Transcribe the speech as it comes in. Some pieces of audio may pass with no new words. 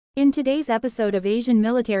In today's episode of Asian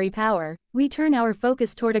Military Power, we turn our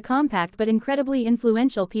focus toward a compact but incredibly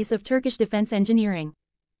influential piece of Turkish defense engineering.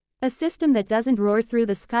 A system that doesn't roar through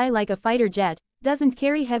the sky like a fighter jet, doesn't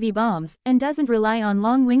carry heavy bombs, and doesn't rely on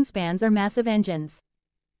long wingspans or massive engines.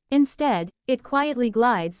 Instead, it quietly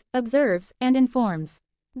glides, observes, and informs.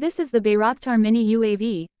 This is the Bayraktar Mini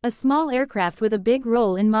UAV, a small aircraft with a big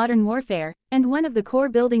role in modern warfare, and one of the core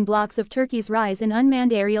building blocks of Turkey's rise in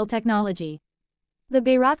unmanned aerial technology. The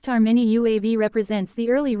Bayraktar Mini UAV represents the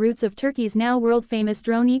early roots of Turkey's now world-famous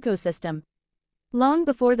drone ecosystem. Long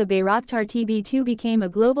before the Bayraktar TB2 became a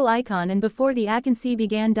global icon and before the Askeri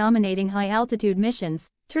began dominating high-altitude missions,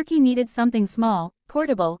 Turkey needed something small,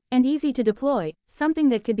 portable, and easy to deploy, something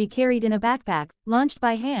that could be carried in a backpack, launched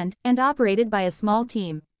by hand, and operated by a small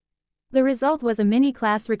team. The result was a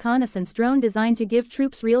mini-class reconnaissance drone designed to give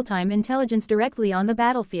troops real-time intelligence directly on the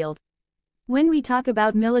battlefield. When we talk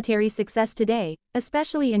about military success today,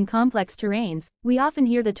 especially in complex terrains, we often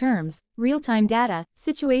hear the terms real-time data,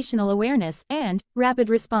 situational awareness, and rapid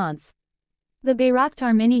response. The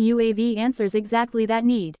Bayraktar Mini UAV answers exactly that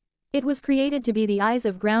need. It was created to be the eyes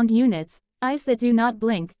of ground units, eyes that do not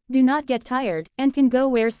blink, do not get tired, and can go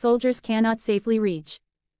where soldiers cannot safely reach.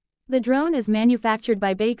 The drone is manufactured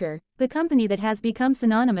by Baykar, the company that has become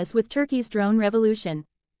synonymous with Turkey's drone revolution.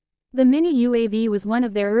 The Mini UAV was one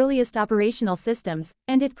of their earliest operational systems,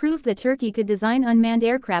 and it proved that Turkey could design unmanned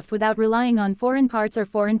aircraft without relying on foreign parts or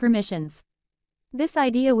foreign permissions. This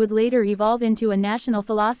idea would later evolve into a national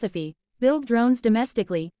philosophy: build drones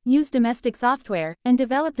domestically, use domestic software, and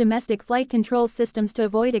develop domestic flight control systems to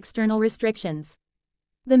avoid external restrictions.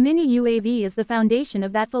 The Mini UAV is the foundation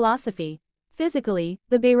of that philosophy. Physically,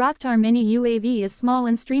 the Bayraktar Mini UAV is small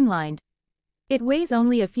and streamlined. It weighs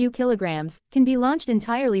only a few kilograms, can be launched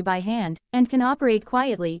entirely by hand, and can operate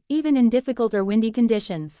quietly, even in difficult or windy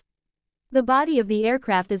conditions. The body of the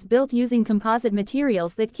aircraft is built using composite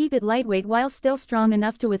materials that keep it lightweight while still strong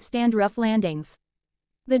enough to withstand rough landings.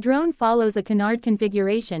 The drone follows a canard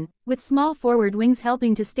configuration, with small forward wings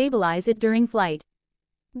helping to stabilize it during flight.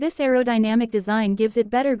 This aerodynamic design gives it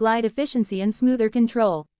better glide efficiency and smoother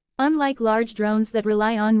control. Unlike large drones that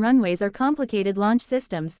rely on runways or complicated launch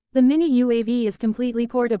systems, the Mini UAV is completely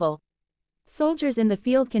portable. Soldiers in the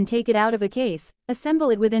field can take it out of a case,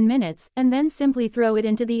 assemble it within minutes, and then simply throw it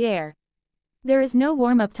into the air. There is no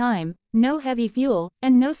warm-up time, no heavy fuel,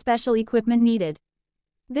 and no special equipment needed.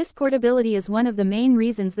 This portability is one of the main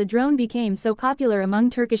reasons the drone became so popular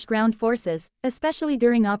among Turkish ground forces, especially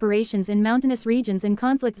during operations in mountainous regions and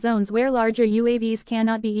conflict zones where larger UAVs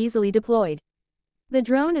cannot be easily deployed. The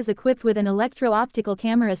drone is equipped with an electro-optical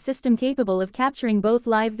camera system capable of capturing both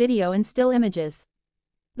live video and still images.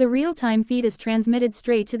 The real-time feed is transmitted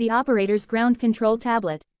straight to the operator's ground control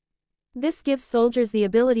tablet. This gives soldiers the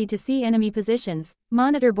ability to see enemy positions,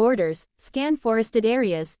 monitor borders, scan forested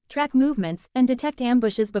areas, track movements, and detect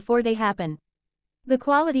ambushes before they happen. The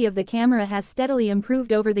quality of the camera has steadily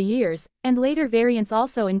improved over the years, and later variants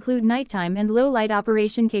also include nighttime and low-light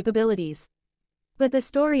operation capabilities. But the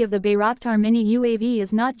story of the Bayraktar Mini UAV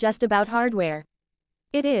is not just about hardware.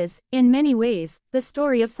 It is, in many ways, the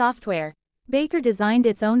story of software. Baykar designed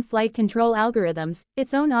its own flight control algorithms,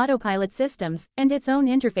 its own autopilot systems, and its own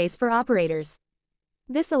interface for operators.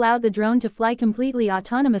 This allowed the drone to fly completely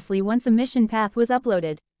autonomously once a mission path was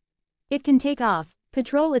uploaded. It can take off,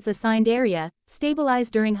 patrol its assigned area,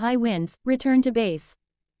 stabilize during high winds, return to base,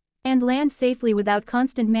 and land safely without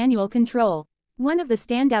constant manual control. One of the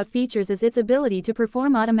standout features is its ability to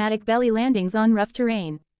perform automatic belly landings on rough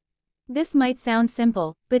terrain. This might sound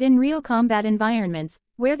simple, but in real combat environments,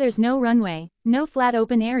 where there's no runway, no flat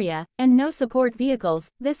open area, and no support vehicles,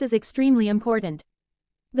 this is extremely important.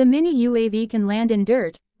 The Mini UAV can land in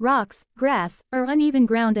dirt, rocks, grass, or uneven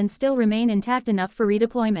ground and still remain intact enough for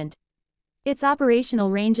redeployment. Its operational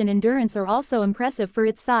range and endurance are also impressive for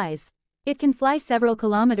its size. It can fly several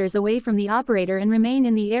kilometers away from the operator and remain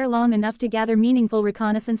in the air long enough to gather meaningful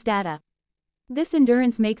reconnaissance data. This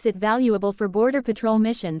endurance makes it valuable for border patrol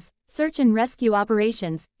missions, search and rescue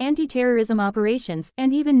operations, anti-terrorism operations,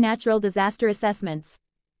 and even natural disaster assessments.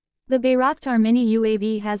 The Bayraktar Mini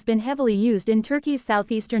UAV has been heavily used in Turkey's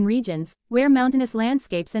southeastern regions, where mountainous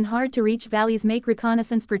landscapes and hard-to-reach valleys make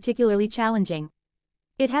reconnaissance particularly challenging.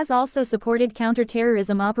 It has also supported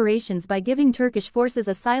counter-terrorism operations by giving Turkish forces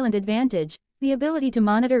a silent advantage, the ability to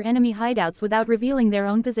monitor enemy hideouts without revealing their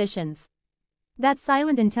own positions. That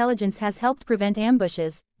silent intelligence has helped prevent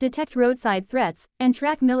ambushes, detect roadside threats, and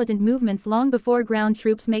track militant movements long before ground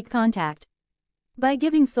troops make contact. By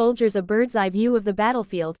giving soldiers a bird's-eye view of the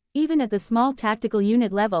battlefield, even at the small tactical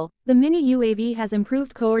unit level, the Mini UAV has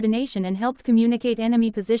improved coordination and helped communicate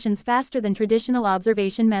enemy positions faster than traditional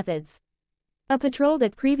observation methods. A patrol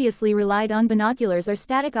that previously relied on binoculars or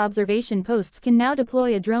static observation posts can now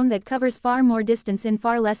deploy a drone that covers far more distance in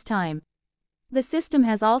far less time. The system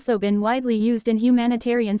has also been widely used in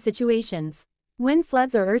humanitarian situations. When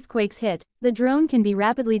floods or earthquakes hit, the drone can be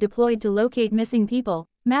rapidly deployed to locate missing people,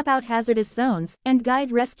 map out hazardous zones, and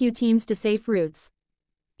guide rescue teams to safe routes.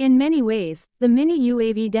 In many ways, the Mini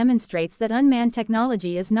UAV demonstrates that unmanned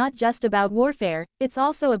technology is not just about warfare, it's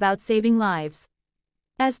also about saving lives.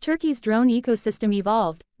 As Turkey's drone ecosystem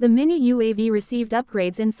evolved, the Mini UAV received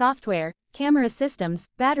upgrades in software, camera systems,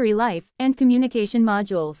 battery life, and communication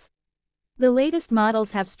modules. The latest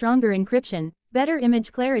models have stronger encryption, better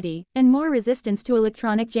image clarity, and more resistance to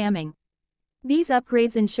electronic jamming. These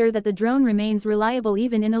upgrades ensure that the drone remains reliable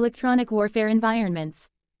even in electronic warfare environments.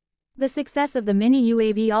 The success of the Mini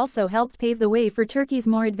UAV also helped pave the way for Turkey's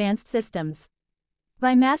more advanced systems.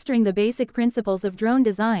 By mastering the basic principles of drone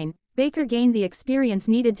design, Baykar gained the experience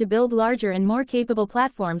needed to build larger and more capable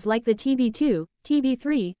platforms like the TB2,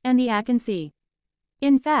 TB3, and the Askeri.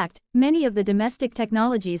 In fact, many of the domestic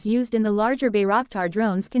technologies used in the larger Bayraktar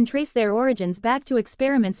drones can trace their origins back to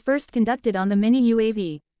experiments first conducted on the Mini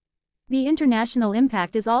UAV. The international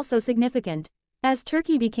impact is also significant. As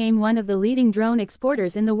Turkey became one of the leading drone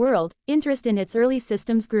exporters in the world, interest in its early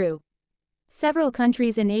systems grew. Several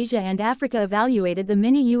countries in Asia and Africa evaluated the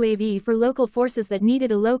Mini UAV for local forces that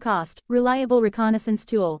needed a low-cost, reliable reconnaissance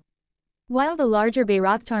tool. While the larger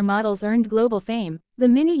Bayraktar models earned global fame, the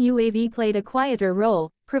Mini UAV played a quieter role,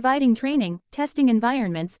 providing training, testing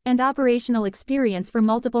environments, and operational experience for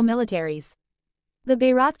multiple militaries. The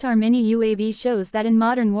Bayraktar Mini UAV shows that in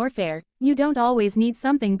modern warfare, you don't always need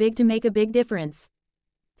something big to make a big difference.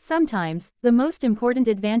 Sometimes, the most important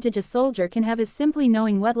advantage a soldier can have is simply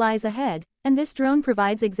knowing what lies ahead, and this drone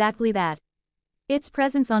provides exactly that. Its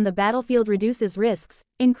presence on the battlefield reduces risks,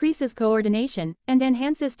 increases coordination, and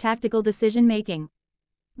enhances tactical decision-making.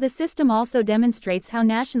 The system also demonstrates how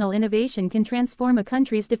national innovation can transform a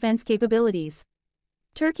country's defense capabilities.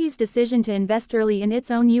 Turkey's decision to invest early in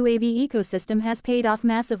its own UAV ecosystem has paid off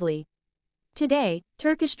massively. Today,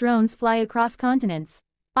 Turkish drones fly across continents,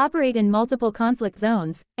 operate in multiple conflict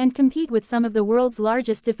zones, and compete with some of the world's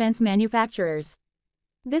largest defense manufacturers.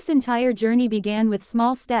 This entire journey began with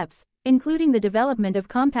small steps, including the development of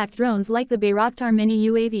compact drones like the Bayraktar Mini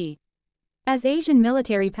UAV. As Asian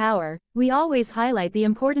military power, we always highlight the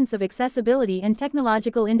importance of accessibility and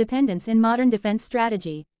technological independence in modern defense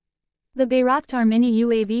strategy. The Bayraktar Mini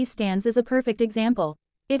UAV stands as a perfect example.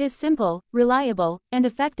 It is simple, reliable, and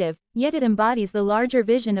effective, yet it embodies the larger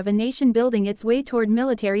vision of a nation building its way toward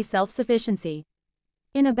military self-sufficiency.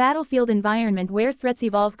 In a battlefield environment where threats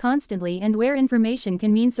evolve constantly and where information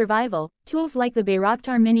can mean survival, tools like the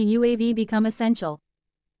Bayraktar Mini UAV become essential.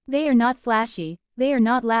 They are not flashy, they are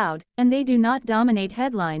not loud, and they do not dominate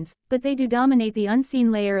headlines, but they do dominate the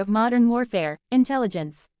unseen layer of modern warfare,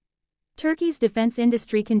 intelligence. Turkey's defense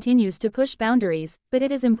industry continues to push boundaries, but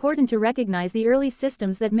it is important to recognize the early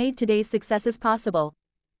systems that made today's successes possible.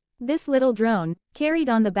 This little drone, carried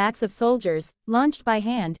on the backs of soldiers, launched by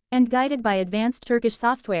hand, and guided by advanced Turkish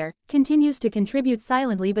software, continues to contribute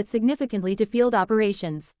silently but significantly to field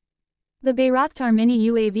operations. The Bayraktar Mini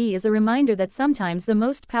UAV is a reminder that sometimes the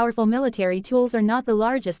most powerful military tools are not the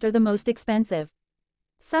largest or the most expensive.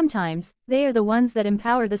 Sometimes, they are the ones that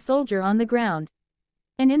empower the soldier on the ground.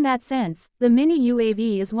 And in that sense, the Mini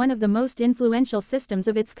UAV is one of the most influential systems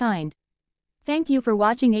of its kind. Thank you for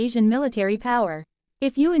watching Asian Military Power.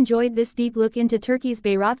 If you enjoyed this deep look into Turkey's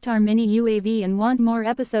Bayraktar Mini UAV and want more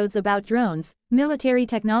episodes about drones, military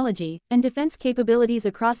technology, and defense capabilities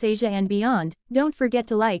across Asia and beyond, don't forget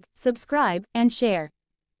to like, subscribe, and share.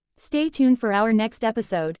 Stay tuned for our next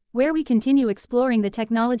episode, where we continue exploring the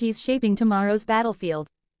technologies shaping tomorrow's battlefield.